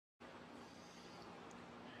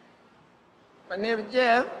My name is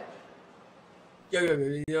Jeff.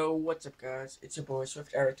 Yo, what's up guys? It's your boy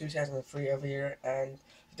SwiftEric 2003 over here, and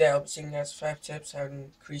today I'll be sharing guys 5 tips how to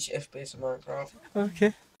increase your FPS in Minecraft.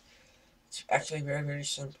 Okay. It's actually very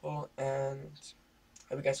simple, and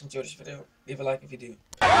I hope you guys enjoy this video. Leave a like if you do.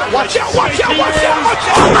 Watch out, watch out, watch out, watch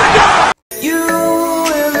out! Oh my God!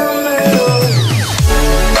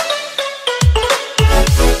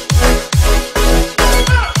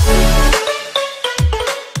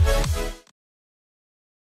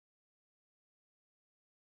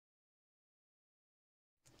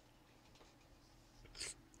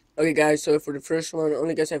 Okay guys, so for the first one, all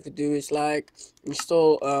you guys have to do is like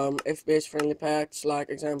install FPS friendly packs,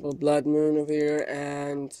 like example Blood Moon over here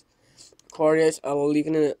and Aquarius. I will leave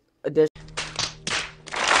it in a description.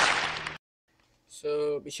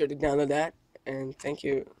 So be sure to download that, and thank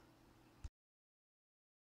you.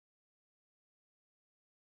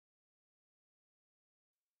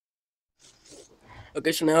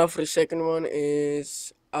 Okay, so now for the second one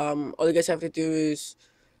is all you guys have to do is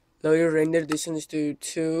lower your render distance to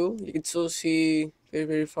 2. You can still see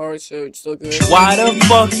very far, so it's still good. Why the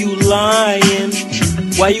fuck you lying?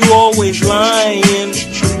 Why you always lying?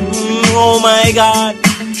 Oh my God,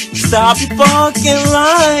 stop fucking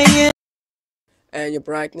lying. And your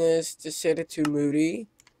brightness, just set it to moody,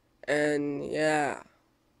 and yeah,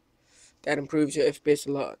 that improves your FPS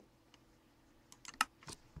a lot.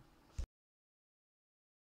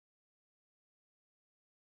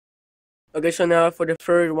 Okay, so now for the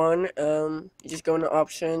third one, you just go into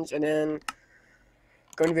options and then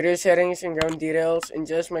go in video settings and go in details and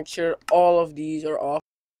just make sure all of these are off.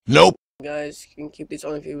 Nope. Guys, you can keep this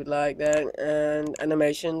on if you would like that, and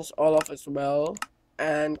animations all off as well,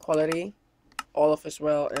 and quality all off as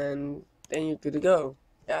well, and then you're good to go.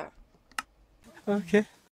 Yeah. Okay.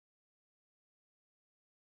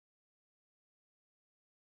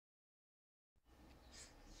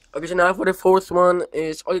 Okay, so now for the fourth one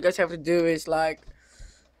is all you guys have to do is like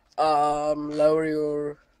lower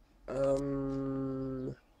your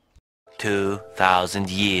 2,000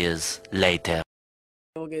 years later.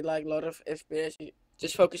 you'll get like a lot of FPS.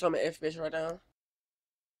 Just focus on my FPS right now.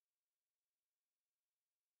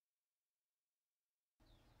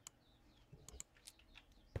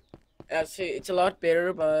 See, it's a lot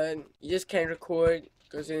better, but you just can't record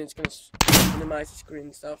because then it's gonna minimize the screen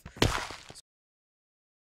and stuff.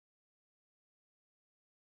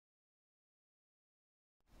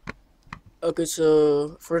 Okay,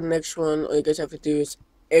 so for the next one, all you guys have to do is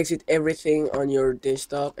exit everything on your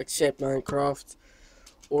desktop except Minecraft,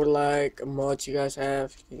 or like a mod you guys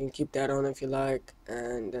have. You can keep that on if you like,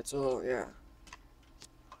 and that's all. Yeah.